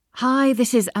Hi,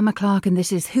 this is Emma Clark and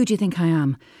this is Who Do You Think I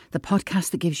Am? The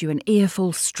podcast that gives you an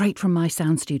earful straight from my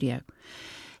sound studio.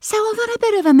 So I've had a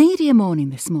bit of a media morning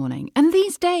this morning, and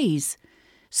these days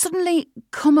suddenly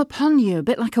come upon you a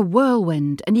bit like a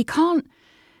whirlwind, and you can't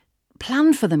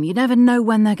plan for them. You never know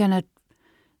when they're going to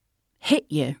hit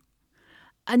you,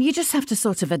 and you just have to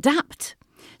sort of adapt.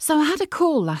 So I had a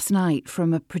call last night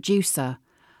from a producer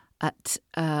at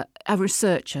a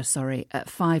researcher, at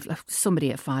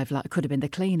somebody at 5, like it could have been the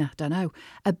cleaner, I don't know,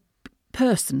 a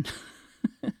person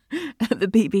at the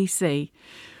BBC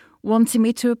wanting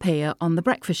me to appear on the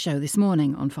breakfast show this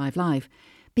morning on 5 Live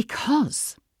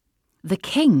because the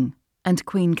King and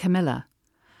Queen Camilla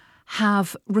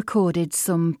have recorded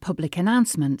some public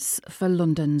announcements for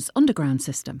London's underground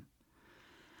system.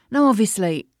 Now,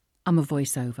 obviously, I'm a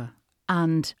voiceover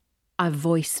and I've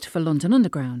voiced for London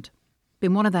Underground.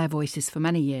 Been one of their voices for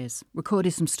many years, recorded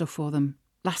some stuff for them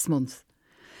last month.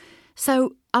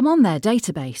 So I'm on their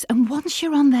database, and once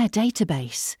you're on their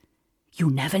database,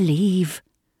 you never leave.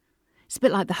 It's a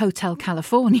bit like the Hotel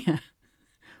California,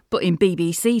 but in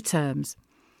BBC terms,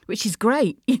 which is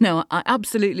great. You know, I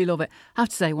absolutely love it. I have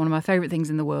to say, one of my favourite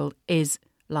things in the world is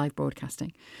live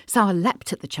broadcasting. So I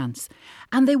leapt at the chance,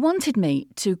 and they wanted me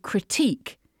to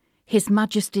critique His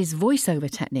Majesty's voiceover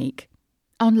technique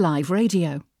on live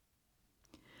radio.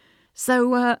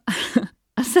 So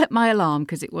I set my alarm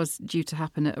because it was due to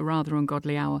happen at a rather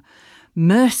ungodly hour.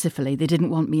 Mercifully, they didn't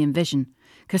want me in vision,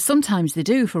 because sometimes they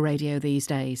do for radio these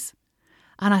days.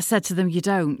 And I said to them, you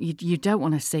don't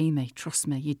want to see me. Trust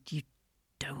me, you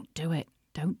don't do it.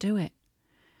 Don't do it.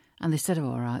 And they said, oh,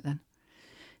 all right then.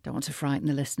 Don't want to frighten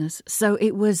the listeners. So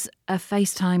it was a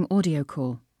FaceTime audio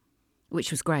call, which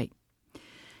was great.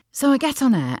 So I get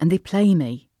on air and they play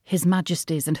me His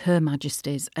Majesty's and Her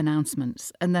Majesty's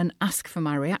announcements and then ask for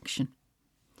my reaction.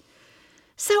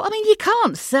 So, I mean, you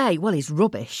can't say, well, he's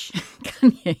rubbish,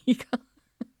 can you? You can't.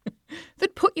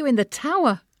 They'd put you in the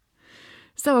tower.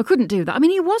 So I couldn't do that. I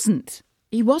mean, he wasn't.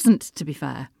 He wasn't, to be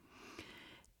fair.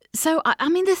 So, I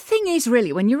mean, the thing is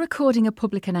really, when you're recording a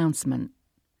public announcement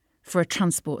for a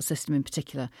transport system in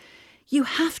particular, you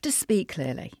have to speak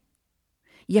clearly.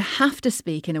 You have to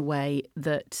speak in a way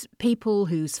that people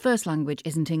whose first language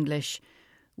isn't English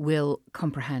will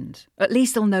comprehend. At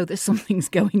least they'll know that something's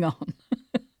going on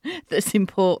that's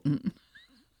important.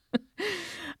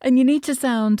 And you need to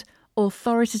sound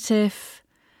authoritative,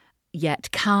 yet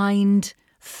kind,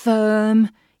 firm,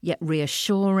 yet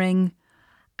reassuring.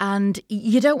 And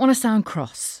you don't want to sound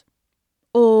cross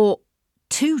or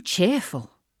too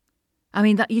cheerful. I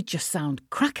mean, that you just sound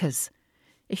crackers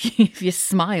if you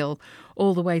smile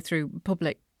all the way through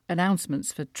public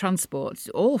announcements for transport. It's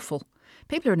awful.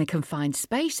 People are in a confined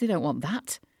space. They don't want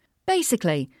that.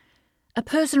 Basically, a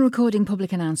person recording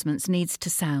public announcements needs to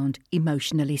sound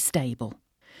emotionally stable.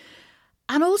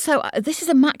 And also, this is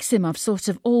a maxim I've sort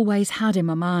of always had in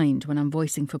my mind when I'm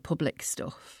voicing for public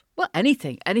stuff. Well,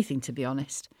 anything to be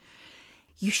honest.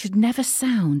 You should never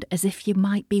sound as if you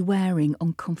might be wearing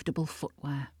uncomfortable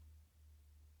footwear.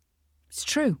 It's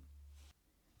true.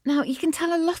 Now, you can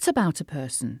tell a lot about a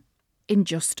person in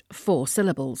just 4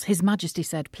 syllables. His Majesty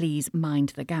said, please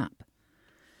mind the gap,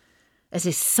 as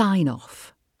his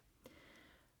sign-off.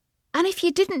 And if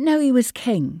you didn't know he was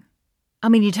king, I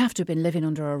mean, you'd have to have been living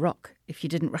under a rock if you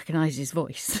didn't recognise his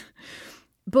voice.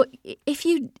 But if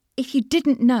you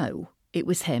didn't know it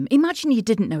was him, imagine you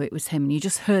didn't know it was him and you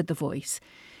just heard the voice,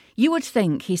 you would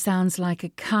think he sounds like a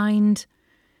kind,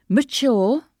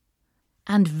 mature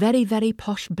and very, very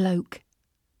posh bloke.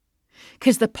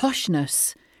 Because the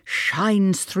poshness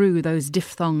shines through those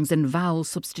diphthongs and vowel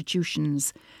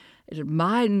substitutions.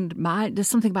 There's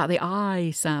something about the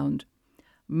I sound.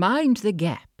 Mind the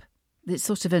gap. It's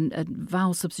sort of a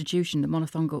vowel substitution, the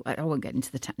monophthongal. I won't get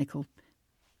into the technical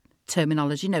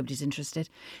terminology, nobody's interested.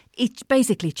 It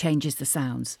basically changes the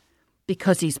sounds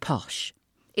because he's posh.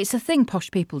 It's a thing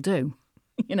posh people do,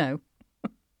 you know.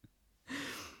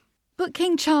 But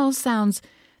King Charles sounds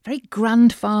very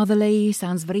grandfatherly,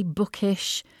 sounds very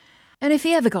bookish. And if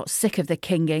he ever got sick of the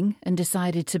kinging and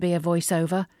decided to be a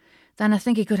voiceover, then I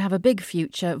think he could have a big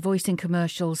future voicing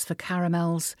commercials for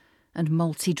caramels and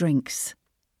malty drinks.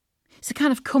 It's a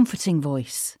kind of comforting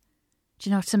voice. Do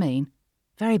you know what I mean?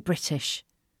 Very British.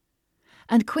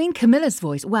 And Queen Camilla's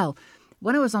voice, well,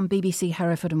 when I was on BBC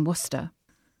Hereford and Worcester,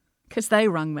 because they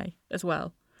rang me as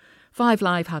well, 5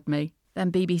 Live had me, then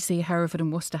BBC Hereford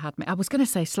and Worcester had me. I was going to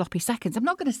say sloppy seconds. I'm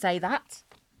not going to say that.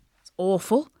 It's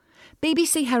awful.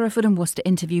 BBC Hereford and Worcester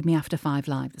interviewed me after 5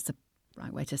 Live. That's the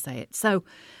right way to say it. So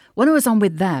when I was on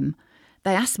with them,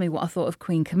 they asked me what I thought of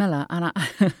Queen Camilla, and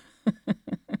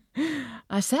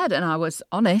I said, and I was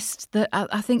honest, that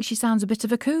I think she sounds a bit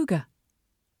of a cougar.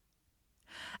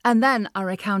 And then I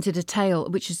recounted a tale,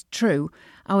 which is true.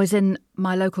 I was in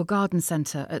my local garden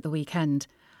centre at the weekend,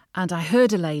 and I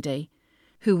heard a lady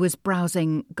who was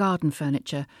browsing garden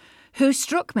furniture who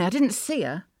struck me. I didn't see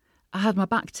her. I had my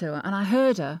back to her, and I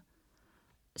heard her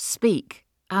speak,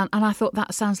 and I thought,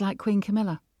 that sounds like Queen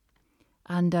Camilla.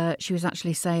 And she was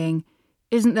actually saying,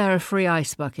 isn't there a free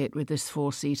ice bucket with this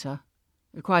 4-seater?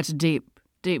 Quite a deep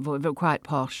voice, but quite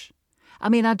posh. I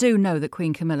mean, I do know that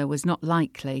Queen Camilla was not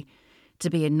likely to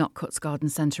be in Knockcutt's Garden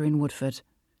Centre in Woodford.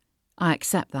 I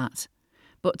accept that.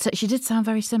 But she did sound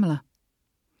very similar.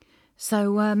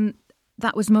 So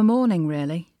that was my morning,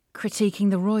 really, critiquing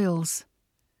the royals.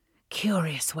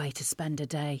 Curious way to spend a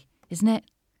day, isn't it?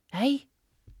 Eh?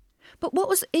 But what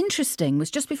was interesting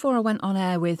was just before I went on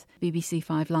air with BBC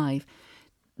 5 Live,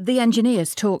 the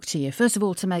engineers talk to you, first of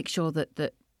all, to make sure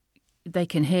that they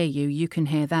can hear you, you can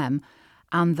hear them,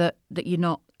 and that you're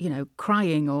not,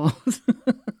 crying or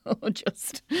or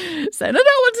just saying, I don't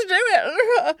want to do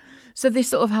it. So they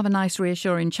sort of have a nice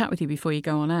reassuring chat with you before you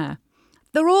go on air.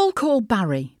 They're all called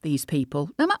Barry, these people.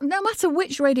 No matter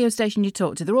which radio station you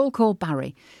talk to, they're all called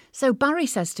Barry. So Barry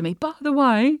says to me, by the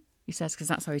way, he says, because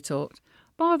that's how he talked,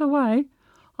 by the way,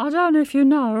 I don't know if you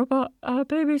know, but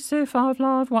BBC 5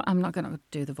 Live... I'm not going to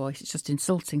do the voice, it's just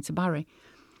insulting to Barry.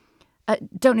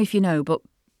 Don't know if you know, but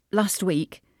last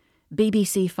week,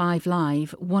 BBC 5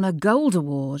 Live won a gold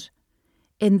award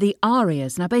in the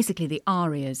Arias. Now, basically, the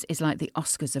Arias is like the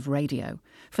Oscars of radio,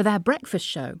 for their breakfast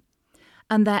show.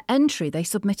 And their entry, they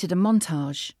submitted a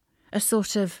montage, a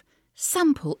sort of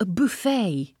sample, a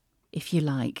buffet, if you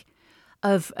like,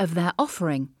 of their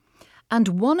offering. And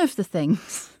one of the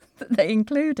things that they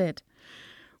included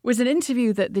was an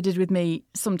interview that they did with me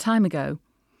some time ago,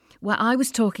 where I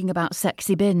was talking about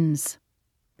sexy bins.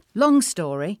 Long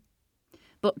story,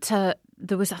 but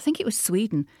there was, I think it was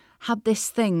Sweden, had this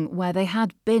thing where they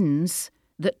had bins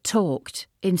that talked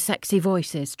in sexy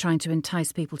voices, trying to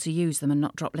entice people to use them and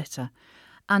not drop litter.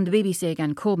 And the BBC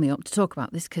again called me up to talk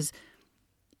about this because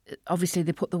obviously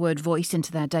they put the word voice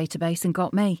into their database and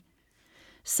got me.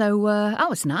 So that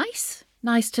was nice.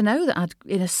 Nice to know that I'd,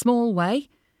 in a small way,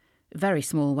 very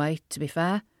small way to be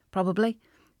fair, probably,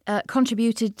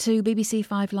 contributed to BBC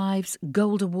 5 Live's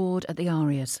Gold Award at the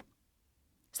Arias.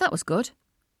 So that was good.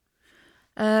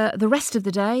 The rest of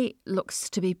the day looks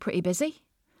to be pretty busy.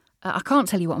 I can't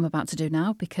tell you what I'm about to do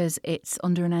now because it's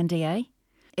under an NDA.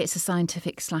 It's a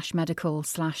scientific / medical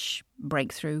 /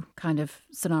 breakthrough kind of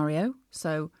scenario.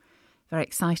 So very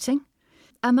exciting.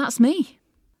 And that's me.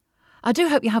 I do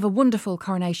hope you have a wonderful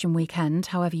coronation weekend,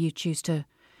 however you choose to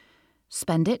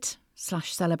spend it /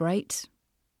 celebrate,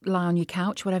 lie on your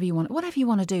couch, whatever you want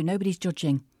to do. Nobody's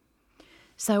judging.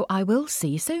 So I will see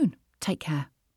you soon. Take care.